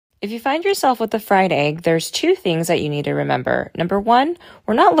If you find yourself with a fried egg, there's two things that you need to remember. Number one,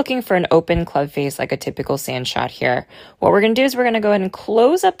 we're not looking for an open club face like a typical sand shot here. What we're going to do is we're going to go ahead and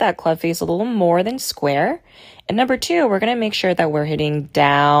close up that club face a little more than square. And number two, we're going to make sure that we're hitting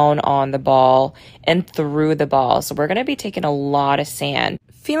down on the ball and through the ball. So we're going to be taking a lot of sand.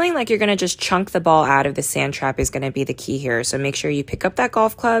 Feeling like you're going to just chunk the ball out of the sand trap is going to be the key here. So make sure you pick up that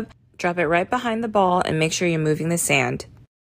golf club, drop it right behind the ball, and make sure you're moving the sand.